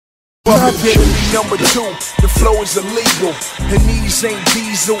motherfucker getting me number 2. The flow is illegal, and these ain't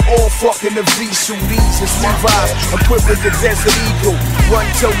diesel, all fucking the V-suit. These is Levi's, equipped with the Desert Eagle. Run,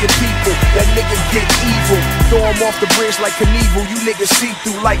 tell your people, that nigga get evil. Throw him off the bridge like Knievel, you niggas see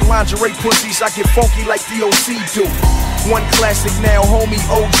through like lingerie pussies. I get funky like D.O.C do. One classic now, homie,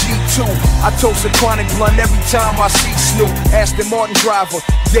 OG2. I toast a chronic blunt every time I see Snoop. Aston Martin driver,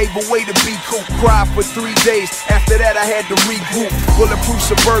 gave away the B-Coupe. Cried for 3 days, after that I had to regroup. Bulletproof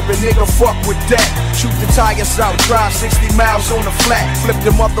Suburban, nigga, fuck with that. Shoot the tires out, drive 60 miles on the flat. Flip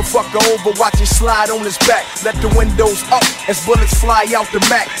the motherfucker over, watch it slide on his back. Let the windows up as bullets fly out the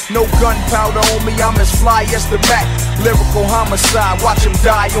Mac. No gunpowder on me, I'm as fly as the Mac. Lyrical homicide, watch him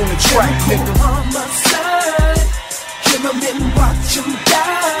die on the track, nigga. Lyrical homicide, kill him and watch him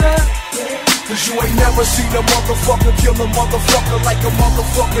die. Cause you ain't never seen a motherfucker kill a motherfucker like a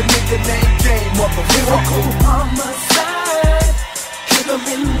motherfucker nigga named Game, motherfucker. Lyrical homicide, kill him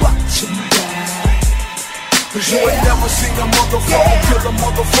and watch him die. Cause you ain't never seen a motherfucker kill a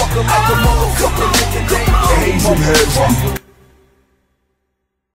motherfucker like a motherfucker nigga named Game, motherfucker.